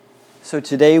So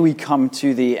today we come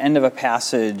to the end of a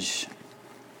passage,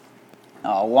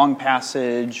 a long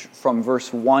passage from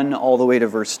verse 1 all the way to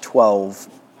verse 12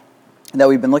 that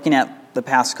we've been looking at the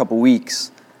past couple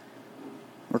weeks.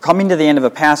 We're coming to the end of a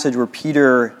passage where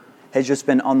Peter has just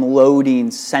been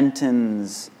unloading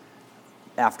sentence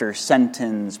after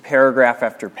sentence, paragraph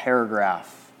after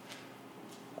paragraph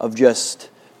of just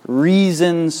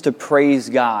reasons to praise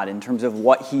God in terms of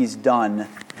what He's done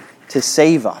to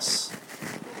save us.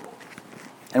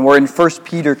 And we're in 1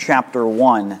 Peter chapter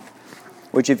 1,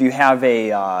 which if you have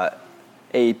a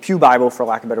pew Bible, for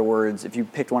lack of better words, if you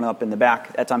picked one up in the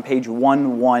back, that's on page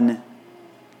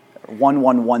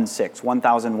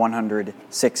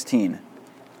 1116.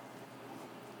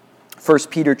 1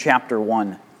 Peter chapter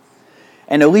 1.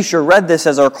 And Alicia read this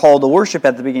as our call to worship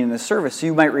at the beginning of the service, so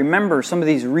you might remember some of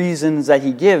these reasons that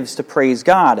he gives to praise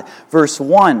God. Verse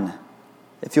 1,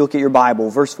 if you look at your Bible,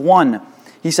 verse 1,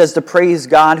 he says to praise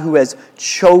God who has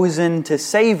chosen to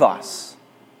save us.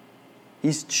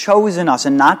 He's chosen us,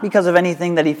 and not because of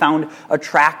anything that he found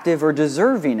attractive or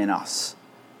deserving in us.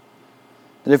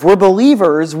 That if we're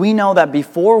believers, we know that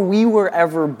before we were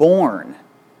ever born,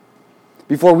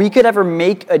 before we could ever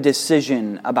make a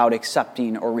decision about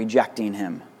accepting or rejecting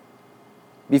Him,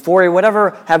 before it would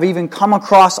ever have even come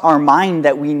across our mind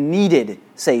that we needed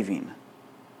saving,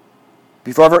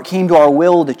 before ever it came to our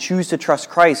will to choose to trust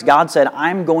Christ, God said,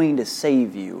 I'm going to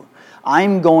save you.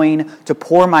 I'm going to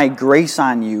pour my grace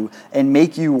on you and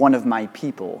make you one of my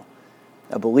people,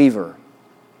 a believer.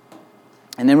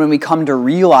 And then when we come to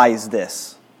realize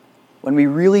this, when we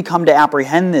really come to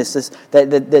apprehend this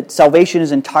that salvation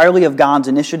is entirely of God's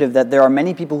initiative, that there are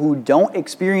many people who don't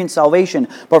experience salvation,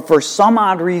 but for some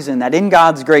odd reason, that in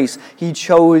God's grace, He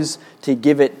chose to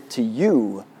give it to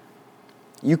you,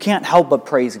 you can't help but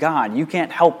praise God. You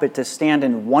can't help but to stand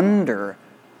and wonder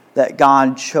that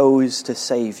God chose to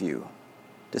save you,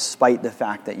 despite the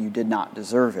fact that you did not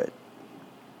deserve it.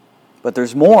 But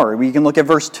there's more. We can look at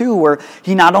verse 2, where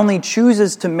He not only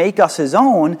chooses to make us His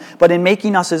own, but in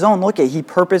making us His own, He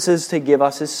purposes to give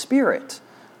us His Spirit.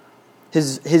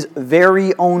 His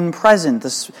very own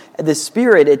presence. The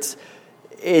Spirit,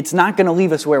 it's not going to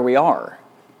leave us where we are.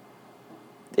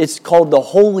 It's called the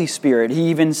Holy Spirit. He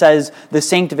even says the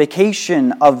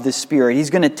sanctification of the Spirit. He's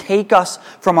going to take us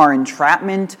from our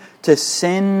entrapment to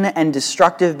sin and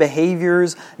destructive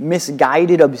behaviors,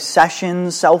 misguided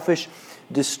obsessions, selfish,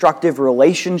 destructive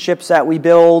relationships that we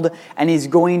build, and He's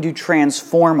going to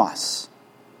transform us.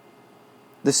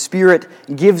 The Spirit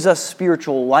gives us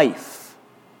spiritual life,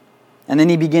 and then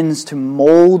He begins to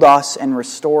mold us and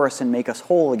restore us and make us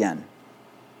whole again.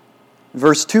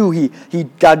 Verse 2,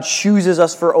 God chooses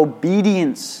us for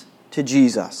obedience to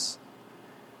Jesus.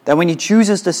 That when He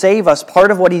chooses to save us,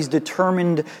 part of what He's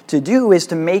determined to do is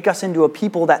to make us into a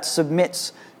people that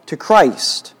submits to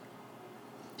Christ.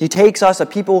 He takes us, a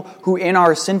people who in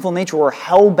our sinful nature were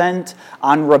hell-bent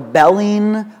on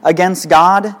rebelling against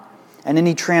God, and then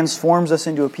He transforms us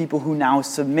into a people who now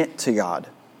submit to God.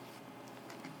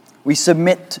 We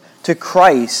submit to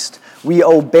Christ. We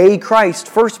obey Christ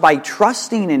first by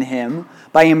trusting in Him,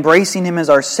 by embracing Him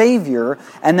as our Savior,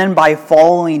 and then by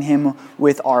following Him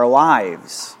with our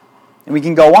lives. And we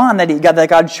can go on that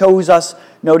God chose us,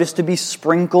 notice, to be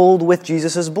sprinkled with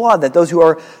Jesus' blood, that those who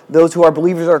are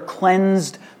believers are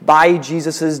cleansed by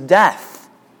Jesus' death,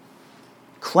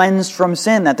 cleansed from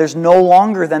sin, that there's no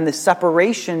longer then the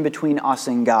separation between us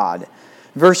and God.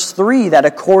 Verse 3, that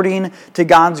according to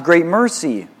God's great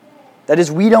mercy, that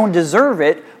is, we don't deserve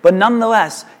it, but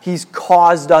nonetheless, He's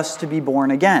caused us to be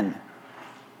born again.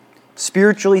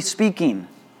 Spiritually speaking,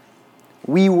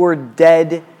 we were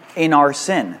dead in our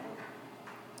sin.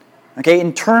 Okay,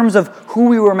 in terms of who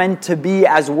we were meant to be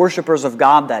as worshipers of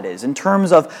God, that is. In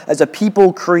terms of as a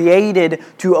people created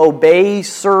to obey,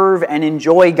 serve, and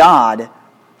enjoy God,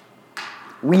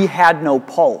 we had no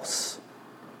pulse.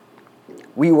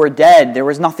 We were dead. There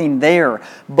was nothing there.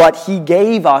 But He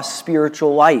gave us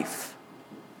spiritual life.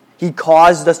 He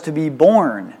caused us to be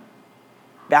born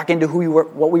back into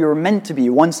what we were meant to be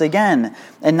once again.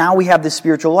 And now we have this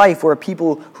spiritual life. We're a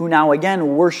people who now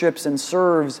again worships and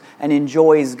serves and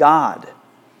enjoys God.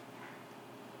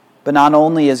 But not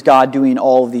only is God doing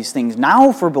all of these things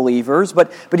now for believers,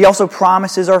 but He also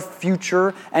promises our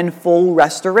future and full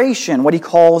restoration, what He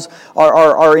calls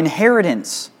our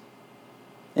inheritance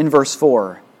in verse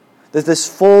 4. That this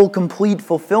full, complete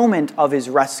fulfillment of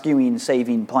His rescuing,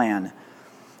 saving plan.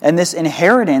 And this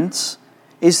inheritance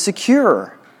is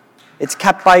secure. It's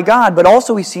kept by God. But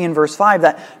also we see in verse 5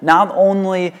 that not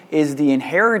only is the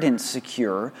inheritance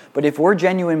secure, but if we're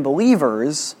genuine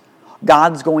believers,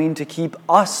 God's going to keep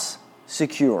us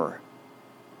secure.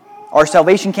 Our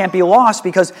salvation can't be lost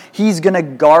because He's going to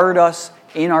guard us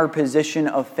in our position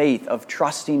of faith, of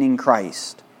trusting in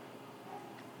Christ.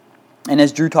 And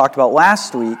as Drew talked about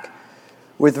last week,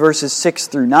 with verses 6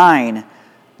 through 9,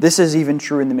 this is even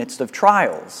true in the midst of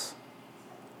trials.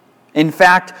 In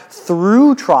fact,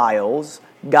 through trials,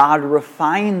 God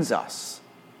refines us.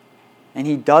 And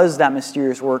He does that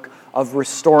mysterious work of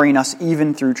restoring us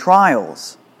even through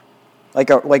trials.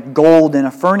 Like gold in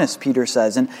a furnace, Peter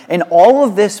says. And all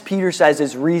of this, Peter says,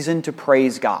 is reason to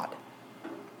praise God.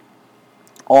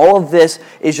 All of this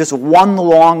is just one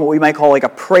long, what we might call like a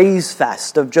praise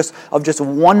fest of just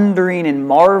wondering and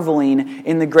marveling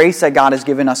in the grace that God has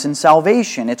given us in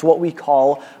salvation. It's what we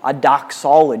call a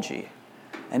doxology.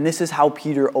 And this is how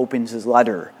Peter opens his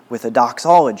letter, with a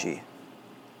doxology.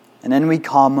 And then we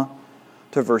come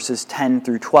to verses 10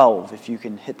 through 12, if you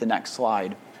can hit the next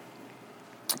slide.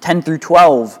 10 through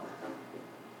 12.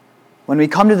 When we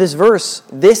come to this verse,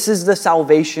 this is the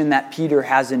salvation that Peter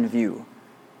has in view.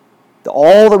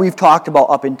 All that we've talked about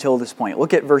up until this point.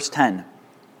 Look at verse 10.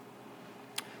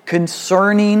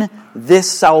 Concerning this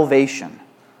salvation,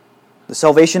 the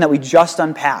salvation that we just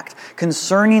unpacked,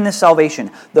 concerning this salvation,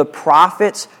 the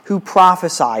prophets who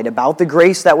prophesied about the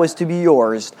grace that was to be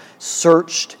yours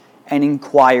searched and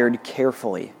inquired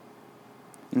carefully,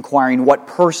 inquiring what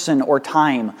person or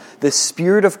time the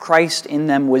Spirit of Christ in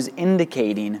them was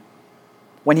indicating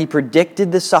when He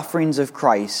predicted the sufferings of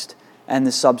Christ and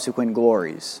the subsequent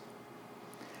glories.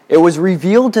 It was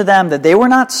revealed to them that they were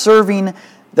serving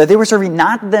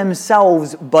not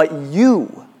themselves, but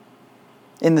you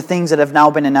in the things that have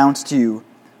now been announced to you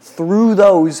through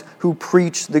those who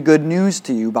preach the good news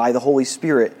to you by the Holy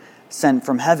Spirit sent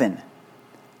from heaven.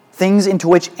 Things into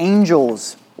which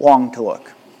angels long to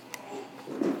look.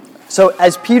 So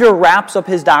as Peter wraps up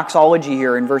his doxology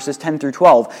here in verses 10 through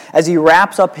 12, as he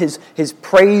wraps up his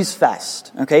praise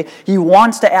fest, okay, he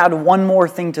wants to add one more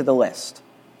thing to the list.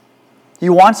 He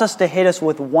wants us to hit us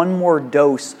with one more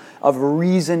dose of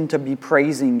reason to be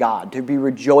praising God, to be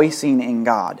rejoicing in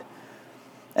God.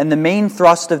 And the main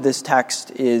thrust of this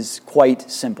text is quite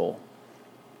simple.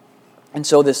 And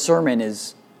so this sermon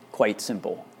is quite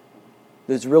simple.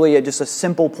 There's really just a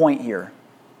simple point here.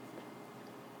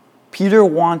 Peter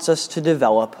wants us to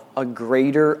develop a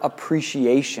greater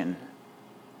appreciation,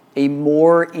 a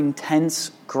more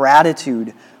intense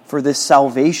gratitude for this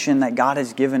salvation that God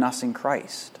has given us in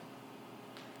Christ.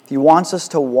 He wants us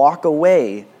to walk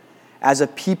away as a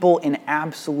people in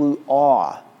absolute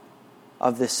awe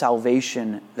of the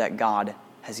salvation that God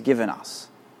has given us.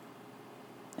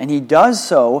 And He does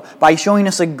so by showing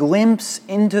us a glimpse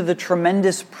into the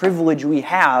tremendous privilege we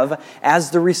have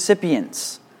as the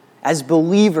recipients, as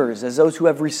believers, as those who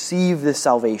have received this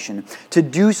salvation. To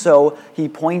do so, He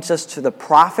points us to the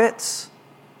prophets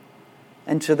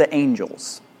and to the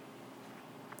angels.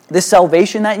 This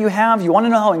salvation that you have, you want to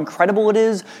know how incredible it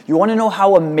is? You want to know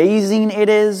how amazing it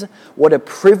is? What a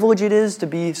privilege it is to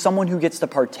be someone who gets to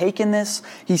partake in this?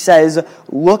 He says,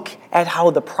 look at how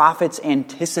the prophets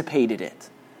anticipated it.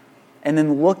 And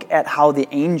then look at how the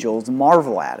angels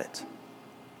marvel at it.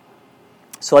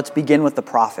 So let's begin with the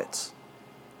prophets.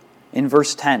 In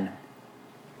verse 10,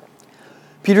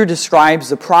 Peter describes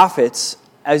the prophets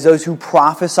as those who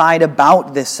prophesied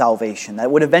about this salvation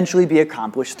that would eventually be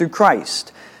accomplished through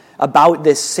Christ. About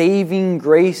this saving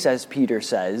grace, as Peter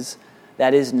says,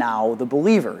 that is now the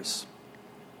believers.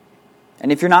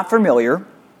 And if you're not familiar,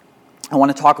 I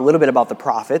want to talk a little bit about the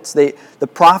prophets. The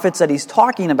prophets that he's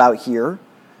talking about here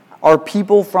are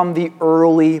people from the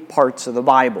early parts of the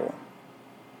Bible.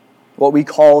 What we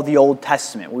call the Old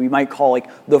Testament, what we might call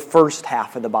like the first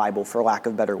half of the Bible, for lack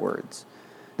of better words.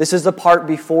 This is the part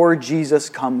before Jesus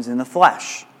comes in the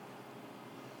flesh.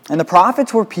 And the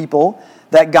prophets were people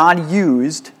that God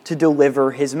used to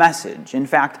deliver His message. In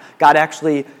fact, God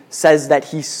actually says that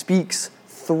He speaks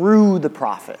through the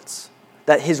prophets,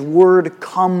 that His word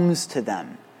comes to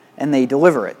them, and they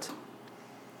deliver it.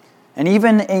 And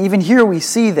even here we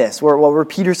see this, where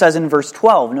Peter says in verse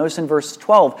 12, notice in verse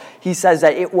 12, he says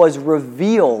that it was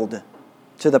revealed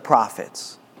to the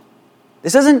prophets.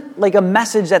 This isn't like a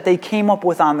message that they came up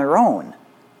with on their own.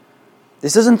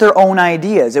 This isn't their own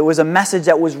ideas. It was a message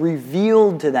that was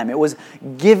revealed to them. It was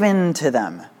given to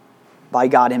them by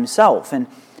God Himself. And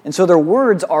so their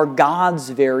words are God's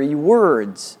very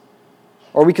words.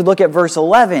 Or we could look at verse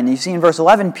 11. You see in verse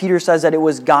 11, Peter says that it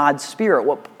was God's Spirit,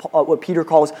 what Peter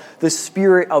calls the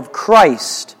Spirit of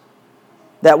Christ,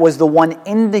 that was the one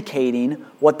indicating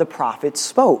what the prophets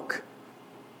spoke.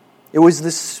 It was the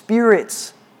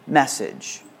Spirit's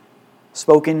message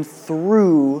spoken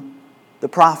through the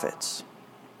prophets.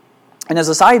 And as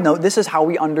a side note, this is how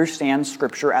we understand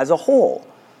Scripture as a whole.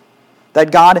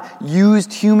 That God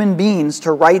used human beings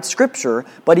to write Scripture,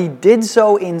 but he did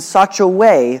so in such a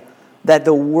way that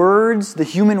the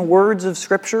human words of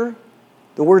Scripture,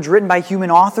 the words written by human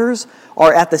authors,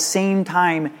 are at the same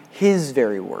time his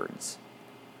very words.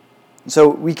 So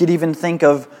we could even think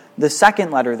of the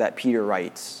second letter that Peter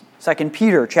writes. 2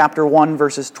 Peter chapter 1,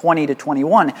 verses 20 to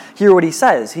 21. Hear what he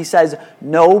says. He says,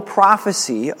 no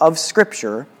prophecy of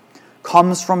Scripture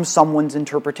comes from someone's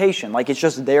interpretation. Like it's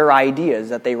just their ideas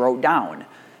that they wrote down.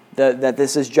 That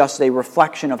this is just a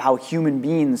reflection of how human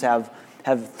beings have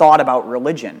thought about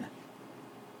religion.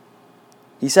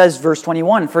 He says, verse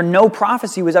 21, for no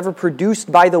prophecy was ever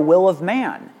produced by the will of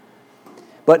man,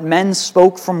 but men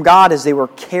spoke from God as they were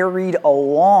carried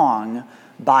along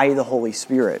by the Holy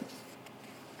Spirit.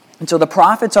 And so the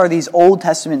prophets are these Old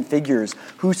Testament figures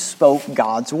who spoke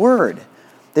God's word.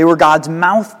 They were God's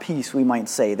mouthpiece, we might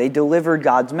say. They delivered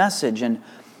God's message. And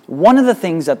one of the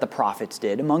things that the prophets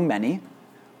did, among many,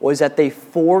 was that they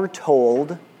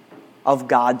foretold of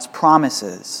God's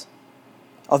promises,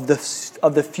 of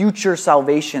the future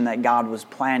salvation that God was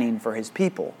planning for his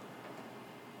people.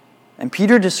 And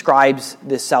Peter describes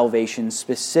this salvation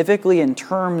specifically in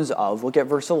terms of, look at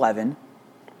verse 11,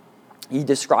 he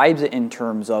describes it in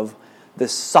terms of the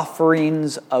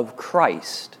sufferings of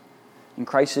Christ. And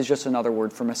Christ is just another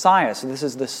word for Messiah. So this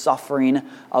is the suffering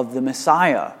of the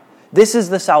Messiah. This is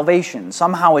the salvation.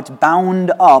 Somehow it's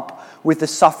bound up with the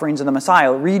sufferings of the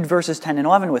Messiah. Read verses 10 and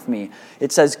 11 with me.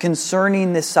 It says,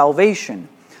 concerning this salvation,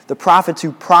 the prophets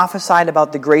who prophesied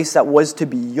about the grace that was to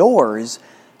be yours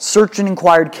searched and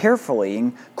inquired carefully,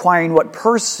 inquiring what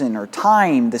person or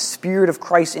time the Spirit of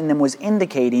Christ in them was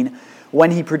indicating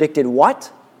when he predicted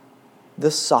what?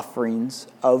 The sufferings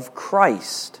of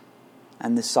Christ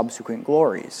and the subsequent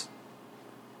glories.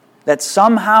 That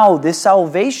somehow this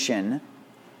salvation,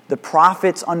 the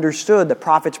prophets understood, the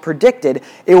prophets predicted,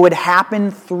 it would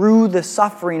happen through the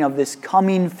suffering of this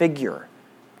coming figure,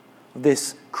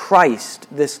 this Christ,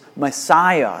 this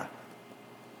Messiah,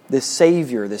 this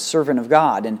Savior, this servant of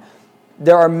God. And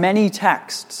there are many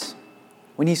texts,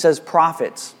 when he says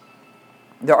prophets,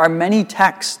 there are many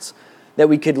texts that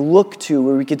we could look to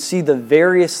where we could see the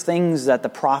various things that the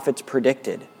prophets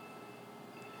predicted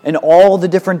and all the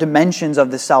different dimensions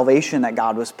of the salvation that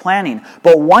God was planning.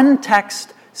 But one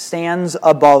text stands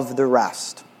above the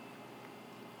rest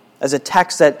as a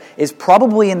text that is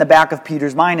probably in the back of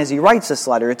Peter's mind as he writes this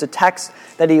letter. It's a text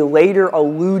that he later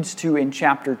alludes to in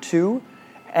chapter 2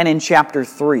 and in chapter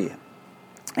 3.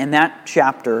 And that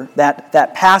chapter,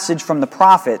 that passage from the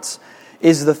prophets,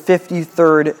 is the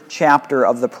 53rd chapter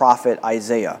of the prophet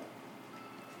Isaiah.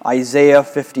 Isaiah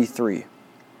 53.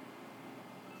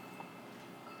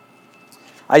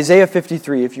 Isaiah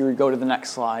 53, if you would go to the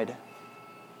next slide.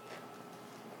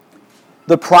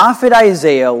 The prophet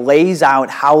Isaiah lays out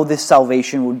how this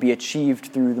salvation would be achieved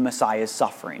through the Messiah's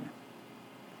suffering.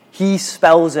 He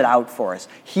spells it out for us.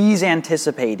 He's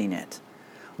anticipating it.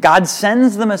 God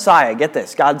sends the Messiah, get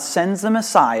this, God sends the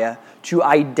Messiah to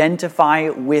identify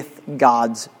with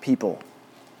God's people.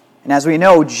 And as we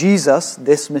know, Jesus,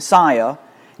 this Messiah,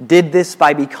 did this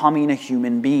by becoming a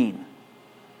human being.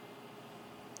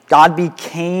 God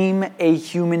became a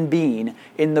human being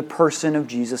in the person of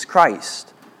Jesus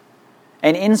Christ.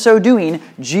 And in so doing,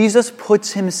 Jesus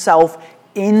puts himself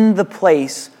in the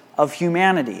place of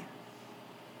humanity.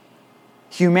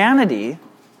 Humanity,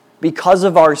 because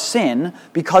of our sin,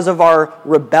 because of our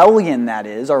rebellion, that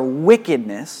is, our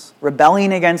wickedness,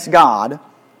 rebelling against God,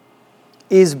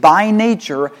 is by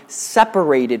nature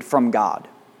separated from God.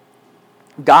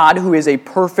 God, who is a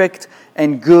perfect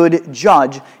and good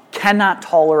judge, cannot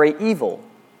tolerate evil.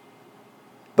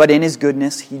 But in his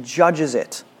goodness, he judges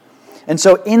it. And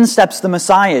so in steps the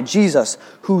Messiah, Jesus,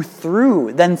 who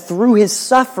through his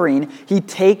suffering, he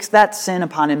takes that sin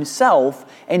upon himself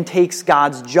and takes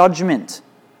God's judgment.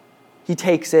 He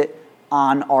takes it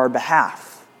on our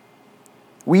behalf.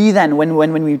 We then,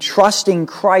 when we trust in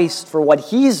Christ for what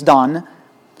he's done,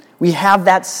 we have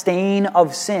that stain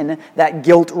of sin, that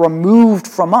guilt removed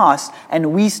from us,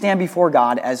 and we stand before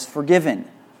God as forgiven.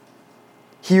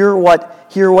 Hear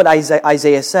what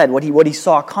Isaiah said, what he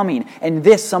saw coming. And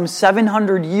this some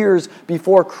 700 years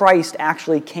before Christ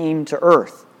actually came to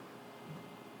earth.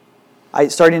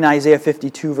 Starting in Isaiah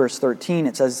 52, verse 13,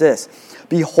 it says this,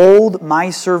 "Behold,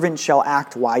 my servant shall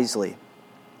act wisely."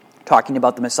 Talking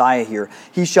about the Messiah here.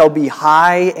 "He shall be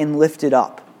high and lifted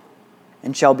up,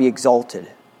 and shall be exalted.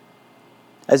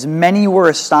 As many were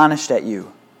astonished at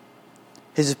you.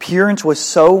 His appearance was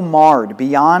so marred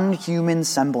beyond human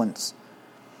semblance,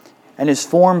 and his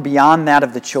form beyond that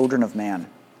of the children of man.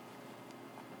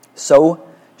 So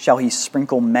shall he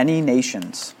sprinkle many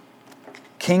nations,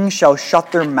 Kings shall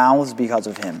shut their mouths because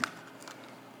of him.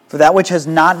 For that which has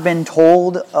not been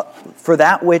told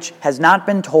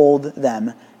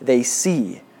them, they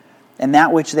see, and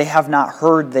that which they have not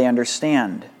heard, they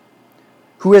understand.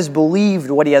 Who has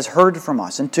believed what he has heard from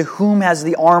us, and to whom has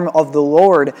the arm of the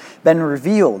Lord been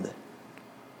revealed?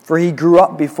 For he grew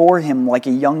up before him like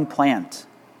a young plant,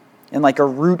 and like a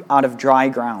root out of dry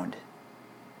ground.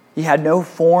 He had no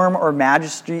form or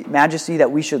majesty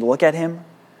that we should look at him,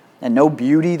 and no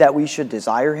beauty that we should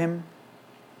desire him.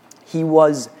 He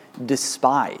was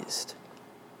despised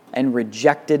and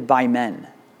rejected by men,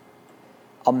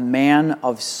 a man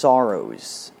of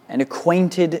sorrows and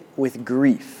acquainted with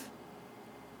grief.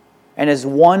 And as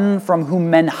one from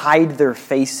whom men hide their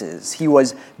faces, he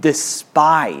was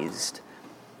despised,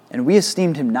 and we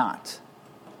esteemed him not.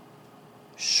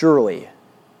 Surely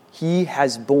he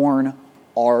has borne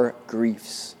our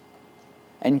griefs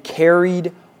and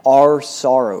carried our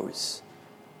sorrows.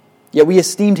 Yet we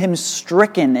esteemed him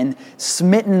stricken and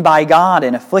smitten by God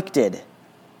and afflicted.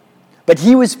 But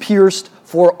he was pierced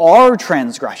for our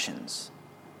transgressions.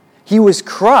 He was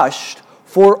crushed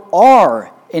for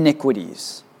our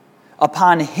iniquities.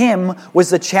 Upon him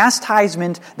was the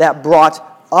chastisement that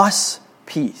brought us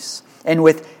peace. And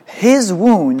with his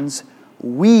wounds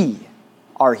we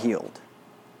are healed.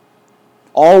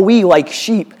 All we, like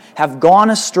sheep, have gone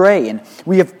astray, and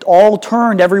we have all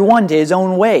turned every one to his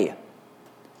own way.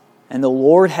 And the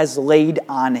Lord has laid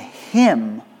on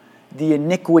him the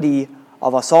iniquity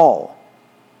of us all.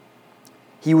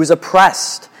 He was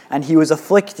oppressed, and he was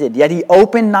afflicted, yet he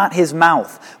opened not his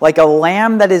mouth. Like a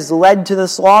lamb that is led to the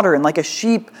slaughter, and like a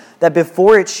sheep that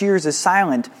before its shears is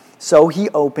silent, so he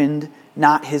opened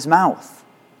not his mouth.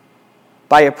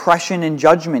 By oppression and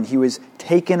judgment he was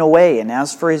taken away, and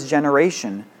as for his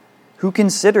generation, who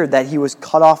considered that he was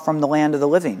cut off from the land of the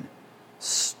living,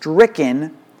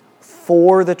 stricken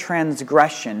for the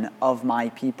transgression of my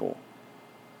people.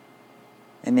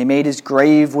 And they made his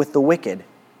grave with the wicked,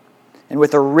 and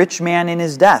with a rich man in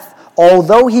his death,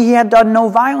 although he had done no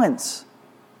violence,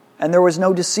 and there was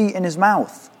no deceit in his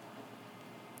mouth.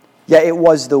 Yet it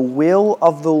was the will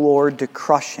of the Lord to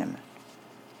crush him.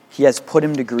 He has put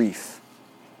him to grief.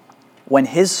 When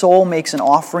his soul makes an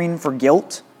offering for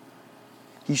guilt,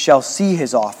 he shall see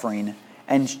his offering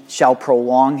and shall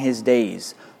prolong his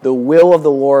days. The will of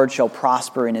the Lord shall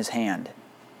prosper in his hand.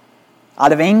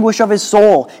 Out of anguish of his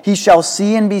soul he shall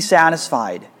see and be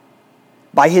satisfied.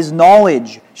 By his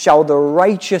knowledge shall the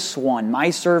righteous one,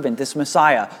 my servant, this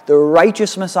Messiah, the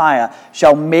righteous Messiah,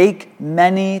 shall make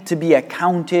many to be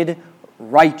accounted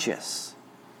righteous,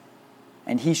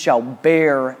 and he shall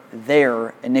bear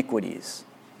their iniquities.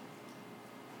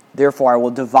 Therefore I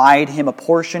will divide him a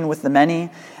portion with the many,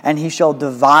 and he shall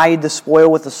divide the spoil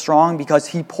with the strong, because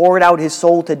he poured out his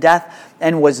soul to death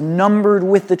and was numbered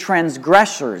with the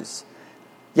transgressors.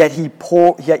 Yet he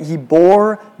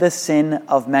bore the sin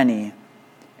of many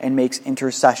and makes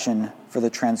intercession for the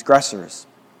transgressors.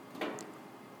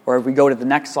 Or if we go to the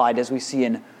next slide, as we see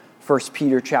in 1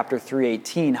 Peter chapter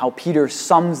 3:18, how Peter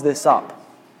sums this up.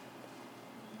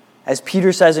 As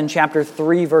Peter says in chapter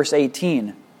 3, verse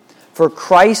 18, "For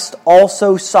Christ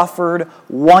also suffered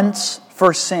once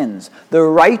for sins, the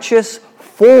righteous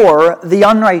for the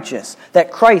unrighteous."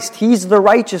 That Christ, he's the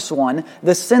righteous one,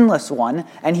 the sinless one,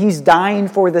 and he's dying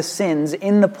for the sins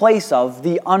in the place of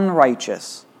the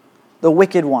unrighteous, the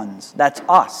wicked ones. That's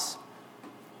us.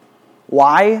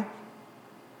 Why?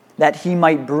 That he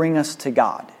might bring us to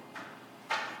God.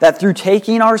 That through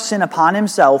taking our sin upon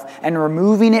himself and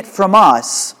removing it from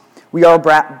us, we are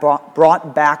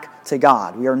brought back to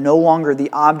God. We are no longer the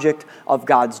object of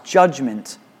God's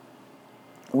judgment.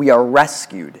 We are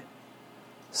rescued,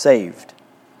 saved.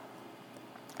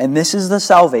 And this is the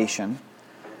salvation.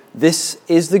 This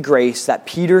is the grace that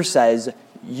Peter says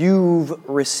you've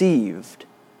received.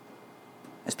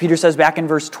 As Peter says back in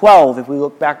verse 12, if we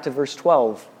look back to verse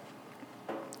 12,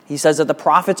 he says that the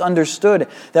prophets understood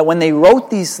that when they wrote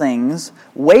these things,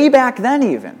 way back then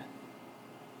even,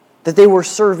 that they were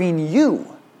serving you.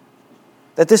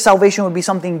 That this salvation would be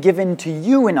something given to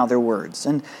you, in other words.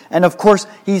 And of course,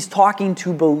 he's talking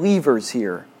to believers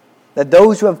here. That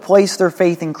those who have placed their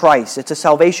faith in Christ, it's a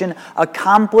salvation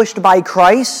accomplished by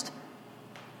Christ.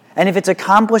 And if it's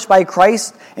accomplished by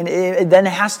Christ, then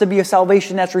it has to be a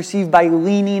salvation that's received by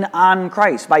leaning on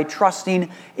Christ, by trusting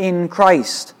in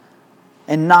Christ,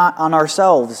 and not on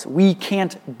ourselves. We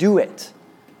can't do it.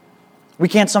 We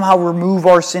can't somehow remove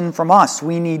our sin from us.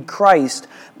 We need Christ,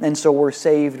 and so we're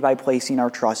saved by placing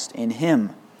our trust in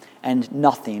him and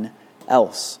nothing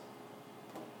else.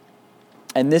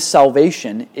 And this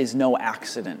salvation is no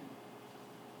accident.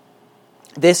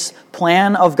 This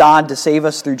plan of God to save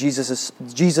us through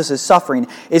Jesus' suffering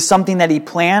is something that he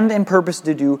planned and purposed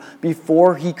to do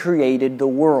before he created the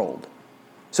world.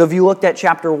 So if you looked at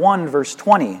chapter 1, verse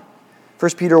 20,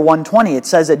 1 Peter 1:20, it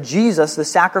says that Jesus, the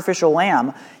sacrificial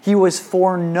lamb, he was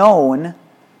foreknown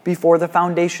before the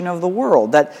foundation of the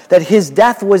world. That his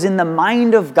death was in the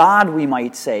mind of God, we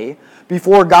might say,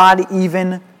 before God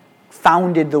even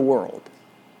founded the world.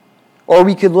 Or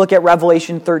we could look at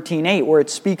Revelation 13:8, where it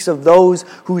speaks of those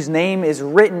whose name is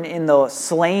written in the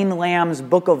slain lamb's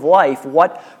book of life,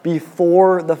 what?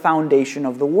 Before the foundation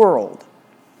of the world.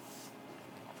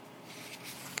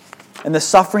 And the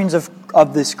sufferings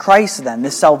of this Christ, then,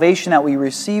 this salvation that we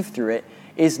receive through it,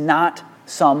 is not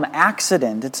some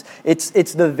accident.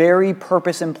 It's the very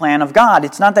purpose and plan of God.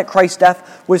 It's not that Christ's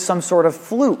death was some sort of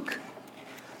fluke,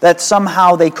 that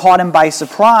somehow they caught him by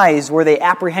surprise, where they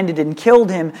apprehended and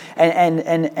killed him,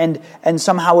 and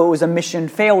somehow it was a mission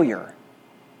failure.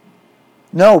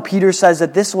 No, Peter says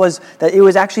that it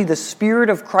was actually the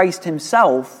Spirit of Christ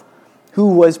himself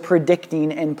who was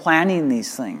predicting and planning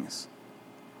these things.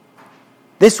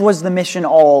 This was the mission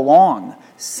all along,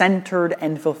 centered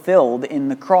and fulfilled in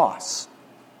the cross.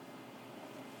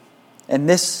 And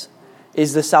this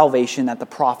is the salvation that the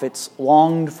prophets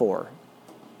longed for.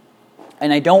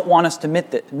 And I don't want us to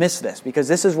miss this, because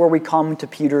this is where we come to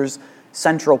Peter's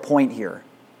central point here.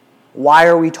 Why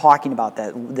are we talking about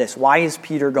this? Why is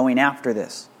Peter going after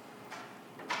this?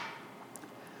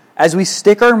 As we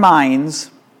stick our minds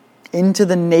into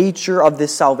the nature of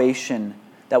this salvation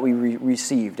that we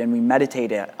received, and we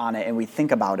meditate on it, and we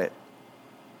think about it,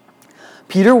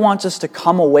 Peter wants us to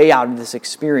come away out of this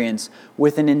experience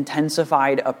with an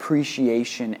intensified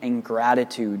appreciation and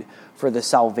gratitude for the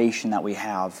salvation that we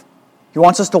have. He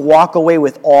wants us to walk away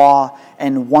with awe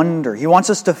and wonder. He wants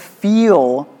us to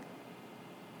feel,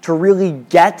 to really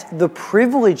get the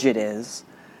privilege it is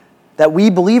that we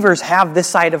believers have this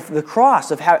side of the cross,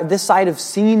 this side of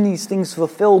seeing these things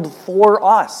fulfilled for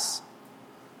us.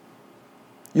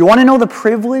 You want to know the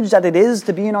privilege that it is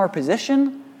to be in our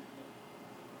position?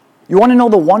 You want to know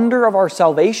the wonder of our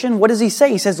salvation? What does he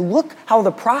say? He says, look how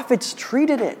the prophets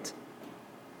treated it.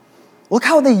 Look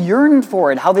how they yearned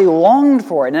for it, how they longed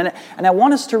for it. And I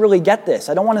want us to really get this.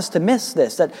 I don't want us to miss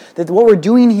this, that what we're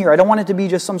doing here, I don't want it to be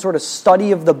just some sort of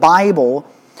study of the Bible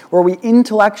where we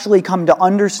intellectually come to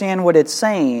understand what it's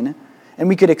saying and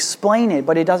we could explain it,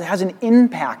 but it hasn't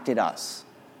impacted us.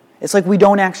 It's like we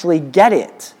don't actually get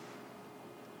it.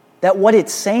 That what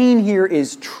it's saying here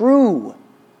is true.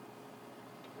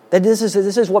 That this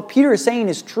is what Peter is saying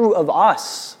is true of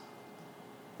us.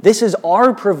 This is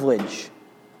our privilege.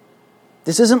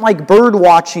 This isn't like bird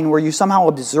watching where you somehow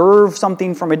observe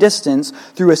something from a distance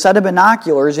through a set of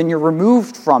binoculars and you're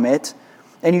removed from it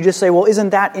and you just say, well, isn't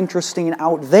that interesting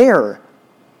out there?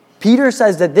 Peter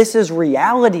says that this is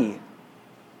reality.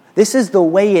 This is the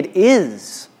way it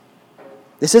is.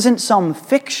 This isn't some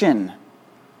fiction.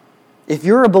 If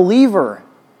you're a believer,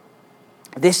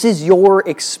 this is your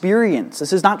experience.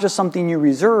 This is not just something you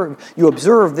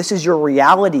observe. This is your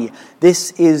reality.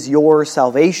 This is your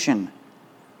salvation.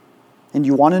 And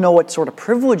you want to know what sort of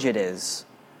privilege it is?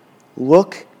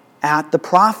 Look at the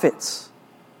prophets.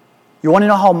 You want to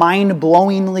know how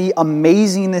mind-blowingly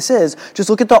amazing this is? Just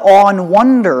look at the awe and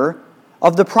wonder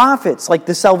of the prophets. Like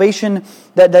the salvation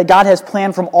that God has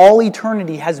planned from all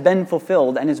eternity has been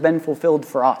fulfilled and has been fulfilled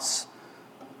for us.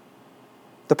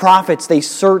 The prophets, they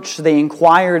searched, they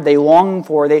inquired, they longed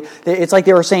for. It's like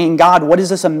they were saying, God, what is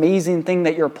this amazing thing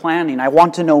that you're planning? I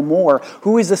want to know more.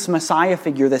 Who is this Messiah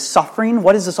figure, this suffering?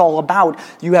 What is this all about?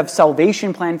 You have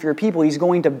salvation planned for your people. He's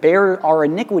going to bear our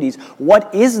iniquities.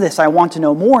 What is this? I want to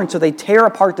know more. And so they tear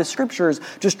apart the scriptures,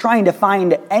 just trying to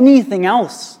find anything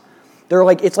else.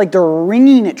 It's like they're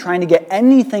wringing it, trying to get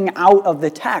anything out of the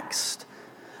text.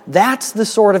 That's the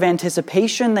sort of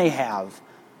anticipation they have.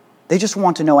 They just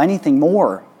want to know anything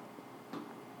more.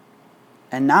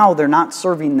 And now they're not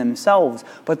serving themselves,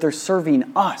 but they're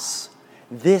serving us.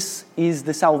 This is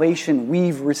the salvation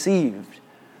we've received.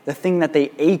 The thing that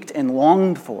they ached and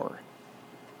longed for.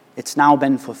 It's now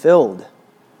been fulfilled.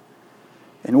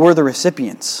 And we're the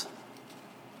recipients.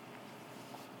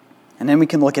 And then we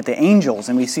can look at the angels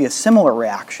and we see a similar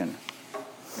reaction.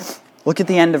 Look at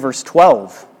the end of verse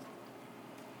 12.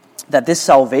 That this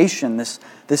salvation, this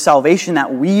salvation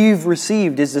that we've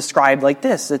received is described like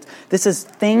this. This is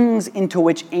things into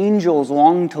which angels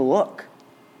long to look.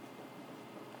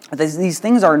 These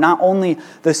things are not only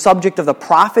the subject of the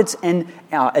prophets'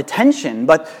 attention,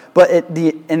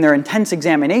 in their intense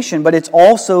examination, but it's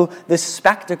also the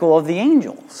spectacle of the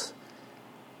angels.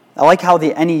 I like how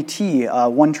the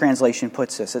NET, one translation,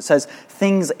 puts this. It says,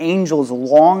 things angels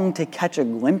long to catch a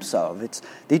glimpse of.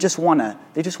 They just want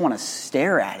to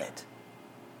stare at it.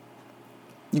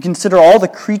 You consider all the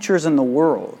creatures in the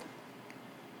world,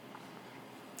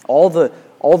 all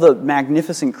the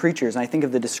magnificent creatures, and I think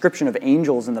of the description of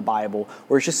angels in the Bible,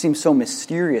 where it just seems so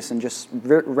mysterious and just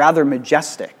rather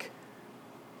majestic.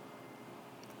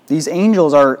 These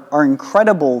angels are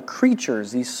incredible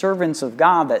creatures, these servants of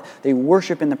God that they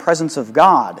worship in the presence of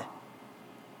God.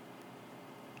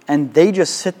 And they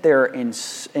just sit there in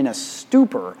a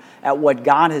stupor at what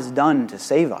God has done to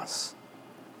save us.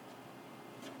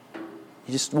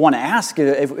 You just want to ask,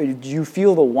 do you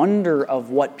feel the wonder of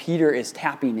what Peter is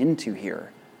tapping into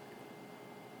here?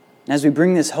 And as we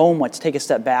bring this home, let's take a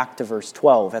step back to verse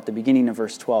 12, at the beginning of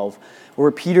verse 12,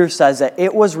 where Peter says that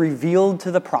it was revealed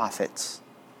to the prophets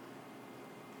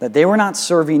that they were not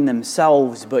serving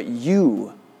themselves, but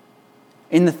you,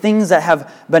 in the things that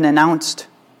have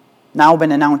now been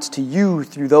announced to you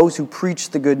through those who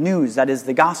preach the good news, that is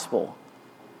the gospel,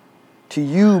 to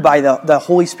you by the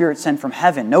Holy Spirit sent from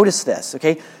heaven. Notice this,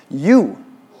 okay? You.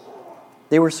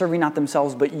 They were serving not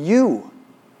themselves, but you,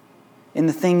 in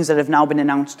the things that have now been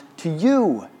announced to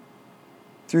you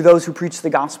through those who preach the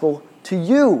gospel to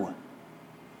you.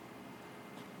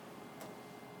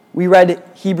 We read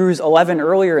Hebrews 11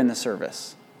 earlier in the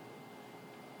service.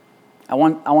 I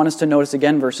want us to notice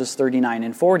again verses 39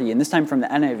 and 40, and this time from the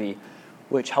NIV,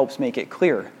 which helps make it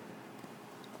clear.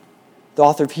 The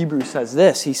author of Hebrews says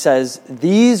this. He says,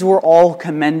 these were all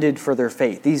commended for their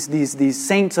faith. These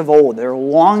saints of old, they're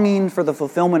longing for the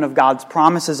fulfillment of God's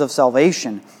promises of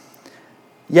salvation.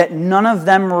 Yet none of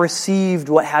them received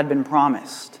what had been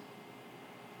promised,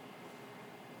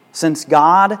 since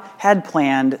God had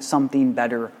planned something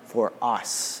better for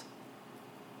us,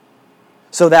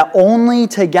 so that only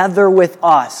together with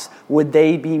us would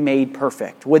they be made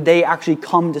perfect. Would they actually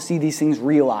come to see these things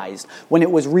realized when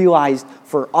it was realized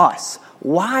for us?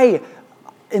 Why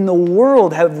in the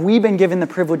world have we been given the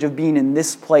privilege of being in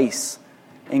this place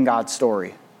in God's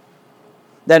story?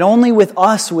 That only with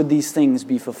us would these things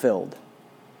be fulfilled.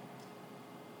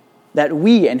 That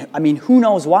we, and I mean, who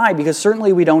knows why, because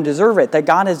certainly we don't deserve it, that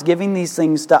God is giving these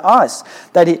things to us,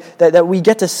 that we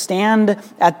get to stand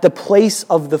at the place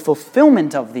of the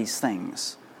fulfillment of these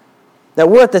things. That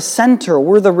we're at the center,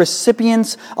 we're the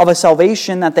recipients of a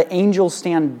salvation that the angels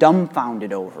stand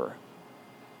dumbfounded over.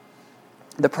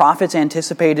 The prophets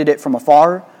anticipated it from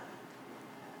afar,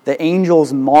 the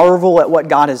angels marvel at what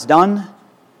God has done,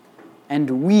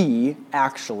 and we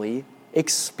actually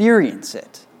experience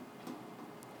it.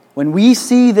 When we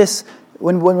see this,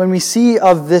 when we see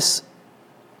of this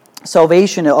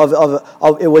salvation, it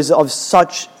was of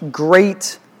such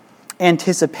great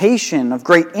anticipation, of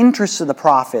great interest to the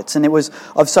prophets, and it was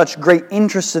of such great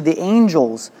interest to the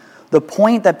angels. The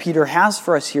point that Peter has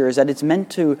for us here is that it's meant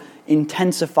to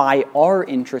intensify our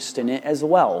interest in it as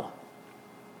well.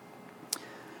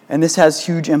 And this has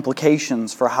huge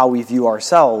implications for how we view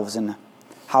ourselves and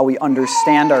how we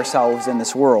understand ourselves in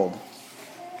this world.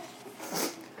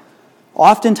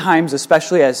 Oftentimes,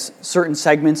 especially as certain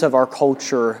segments of our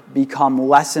culture become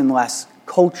less and less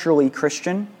culturally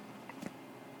Christian,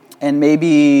 and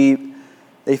maybe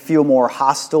they feel more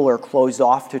hostile or closed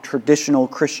off to traditional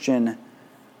Christian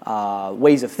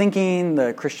ways of thinking,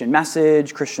 the Christian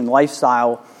message, Christian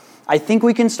lifestyle, I think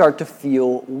we can start to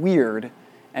feel weird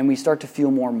and we start to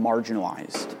feel more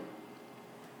marginalized.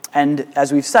 And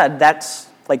as we've said, that's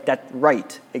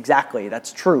right, exactly,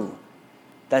 that's true.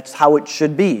 That's how it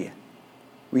should be.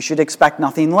 We should expect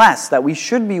nothing less, that we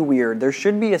should be weird. There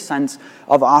should be a sense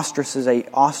of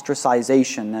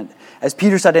ostracization. That, as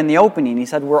Peter said in the opening, he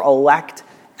said we're elect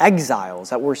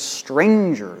exiles, that we're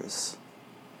strangers.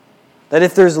 That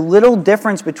if there's little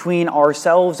difference between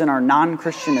ourselves and our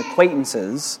non-Christian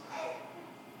acquaintances,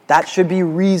 that should be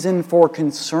reason for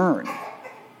concern.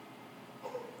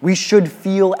 We should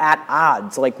feel at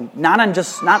odds, like not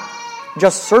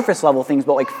just surface level things,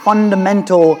 but like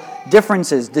fundamental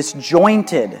differences,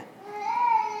 disjointed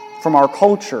from our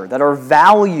culture, that our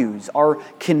values, our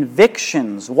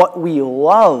convictions, what we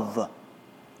love,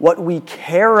 what we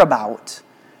care about,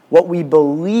 what we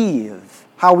believe,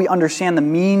 how we understand the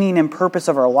meaning and purpose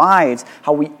of our lives,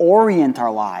 how we orient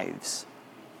our lives,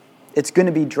 it's going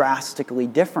to be drastically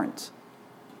different.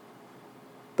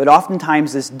 But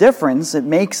oftentimes this difference,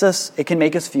 it can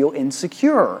make us feel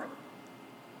insecure.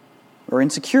 We're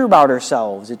insecure about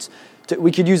ourselves.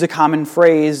 We could use a common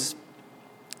phrase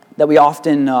that we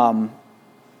often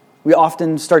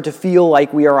start to feel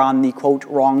like we are on the, quote,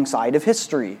 wrong side of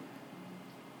history.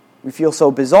 We feel so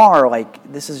bizarre,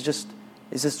 like this is just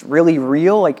Is this really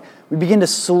real? Like, we begin to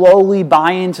slowly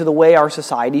buy into the way our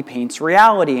society paints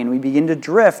reality, and we begin to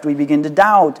drift, we begin to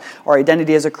doubt our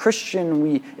identity as a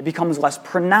Christian, it becomes less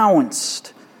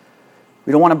pronounced.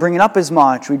 We don't want to bring it up as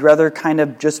much. We'd rather kind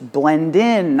of just blend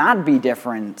in, not be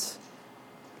different.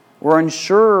 We're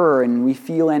unsure, and we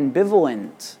feel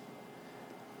ambivalent.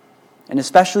 And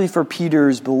especially for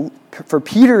Peter's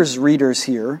readers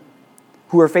here,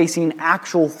 who are facing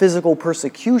actual physical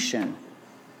persecution,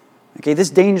 okay, this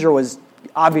danger was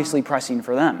obviously pressing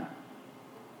for them.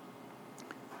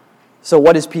 So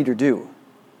what does Peter do?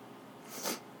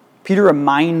 Peter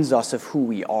reminds us of who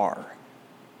we are.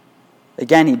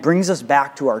 Again, he brings us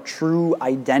back to our true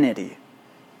identity.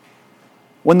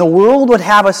 When the world would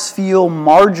have us feel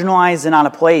marginalized and out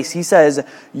of place, he says,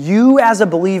 you as a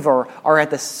believer are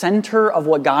at the center of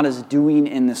what God is doing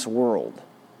in this world.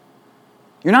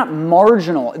 You're not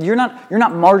marginal. You're not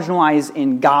marginalized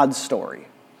in God's story.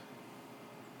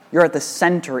 You're at the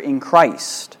center in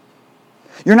Christ.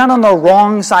 You're not on the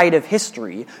wrong side of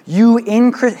history. You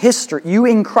in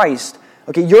Christ,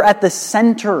 okay, you're at the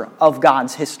center of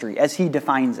God's history as he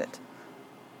defines it.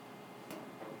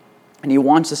 And he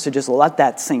wants us to just let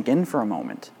that sink in for a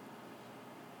moment.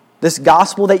 This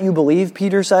gospel that you believe,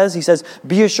 Peter says, he says,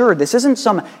 be assured, this isn't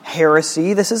some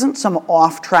heresy, this isn't some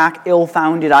off-track,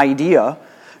 ill-founded idea.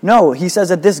 No, he says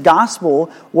that this gospel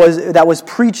that was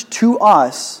preached to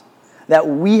us, that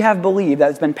we have believed, that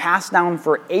has been passed down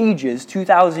for ages,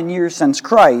 2,000 years since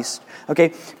Christ.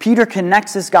 Okay, Peter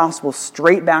connects this gospel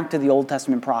straight back to the Old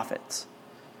Testament prophets.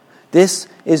 This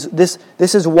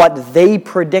is what they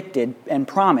predicted and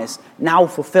promised, now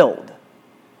fulfilled.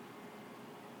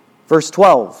 Verse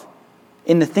 12,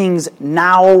 in the things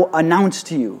now announced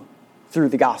to you through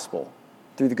the gospel,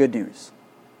 through the good news.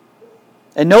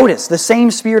 And notice, the same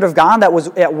Spirit of God that was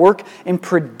at work in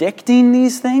predicting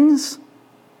these things,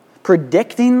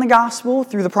 predicting the gospel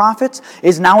through the prophets,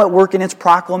 is now at work in its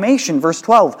proclamation. Verse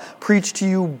 12, preached to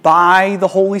you by the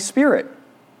Holy Spirit.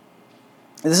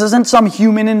 This isn't some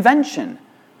human invention.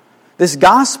 This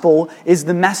gospel is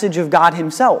the message of God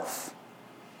himself.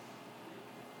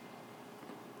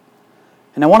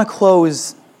 And I want to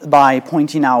close by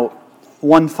pointing out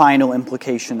one final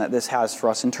implication that this has for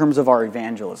us in terms of our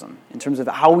evangelism, in terms of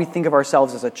how we think of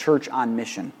ourselves as a church on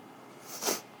mission.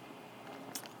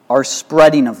 Our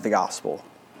spreading of the gospel.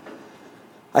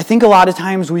 I think a lot of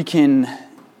times we can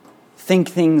think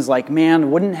things like, man,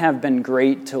 wouldn't it have been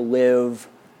great to live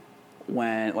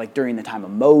during the time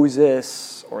of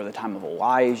Moses or the time of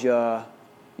Elijah,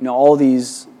 all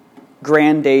these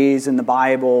grand days in the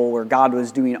Bible where God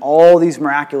was doing all these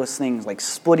miraculous things like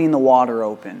splitting the water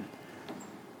open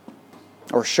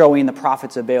or showing the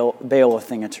prophets of Baal a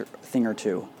thing or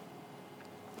two.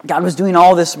 God was doing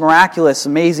all this miraculous,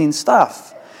 amazing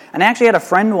stuff. And I actually had a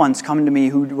friend once come to me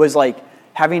who was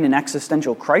having an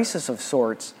existential crisis of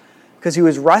sorts because he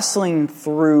was wrestling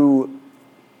through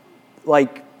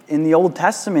in the Old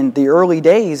Testament, the early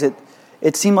days,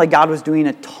 it seemed like God was doing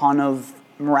a ton of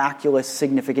miraculous,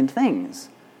 significant things.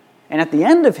 And at the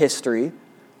end of history,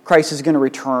 Christ is going to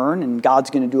return and God's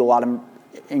going to do a lot of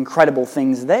incredible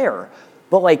things there.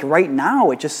 But right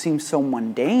now, it just seems so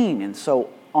mundane and so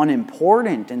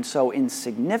unimportant and so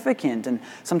insignificant. And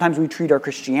sometimes we treat our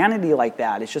Christianity like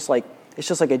that. It's just like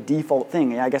a default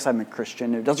thing. I guess I'm a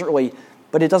Christian. It doesn't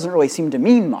really seem to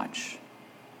mean much.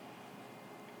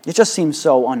 It just seems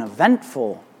so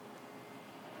uneventful,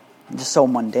 just so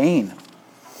mundane.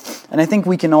 And I think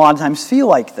we can a lot of times feel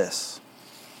like this.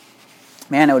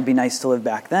 Man, it would be nice to live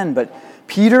back then. But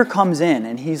Peter comes in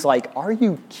and he's like, are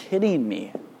you kidding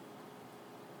me?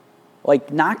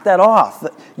 Knock that off.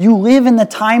 You live in the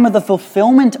time of the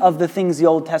fulfillment of the things the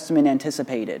Old Testament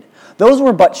anticipated. Those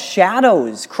were but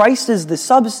shadows. Christ is the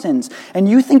substance. And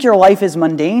you think your life is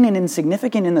mundane and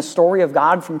insignificant in the story of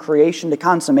God from creation to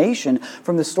consummation,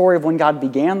 from the story of when God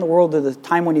began the world to the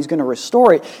time when he's going to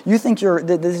restore it. You think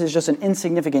that this is just an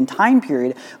insignificant time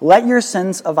period. Let your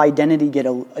sense of identity get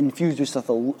infused yourself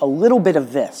a little bit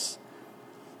of this.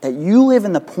 That you live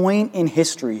in the point in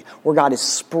history where God is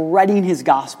spreading his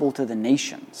gospel to the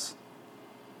nations.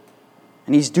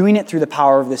 And he's doing it through the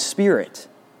power of the Spirit.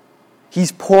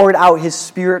 He's poured out his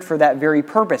Spirit for that very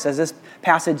purpose, as this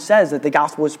passage says, that the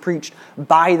gospel was preached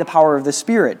by the power of the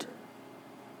Spirit.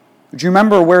 Do you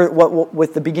remember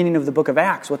with the beginning of the book of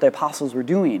Acts, what the apostles were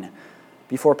doing?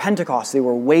 Before Pentecost, they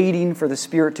were waiting for the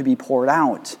Spirit to be poured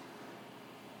out.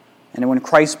 And when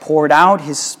Christ poured out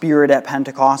his Spirit at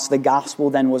Pentecost, the gospel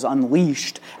then was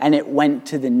unleashed and it went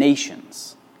to the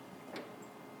nations.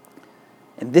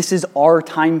 And this is our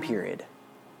time period.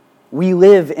 We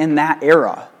live in that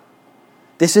era.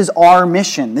 This is our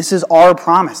mission. This is our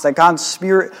promise, that God's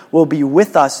Spirit will be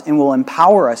with us and will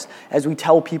empower us as we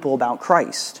tell people about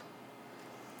Christ.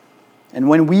 And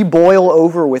when we boil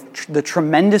over with the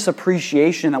tremendous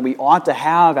appreciation that we ought to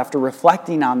have after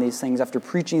reflecting on these things, after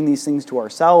preaching these things to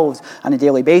ourselves on a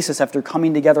daily basis, after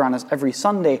coming together on every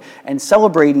Sunday and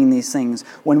celebrating these things,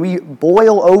 when we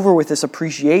boil over with this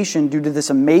appreciation due to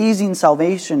this amazing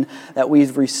salvation that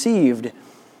we've received,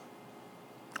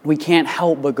 we can't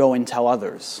help but go and tell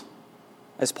others.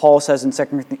 As Paul says in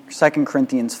 2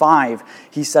 Corinthians 5,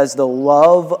 he says, the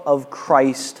love of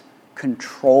Christ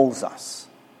controls us.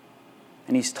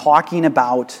 And he's talking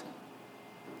about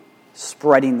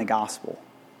spreading the gospel.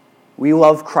 We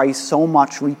love Christ so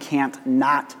much we can't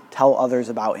not tell others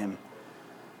about him.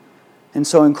 And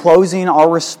so in closing, our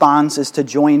response is to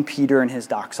join Peter in his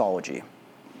doxology.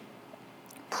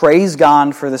 Praise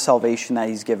God for the salvation that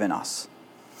he's given us.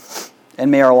 And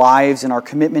may our lives and our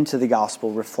commitment to the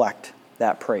gospel reflect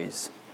that praise.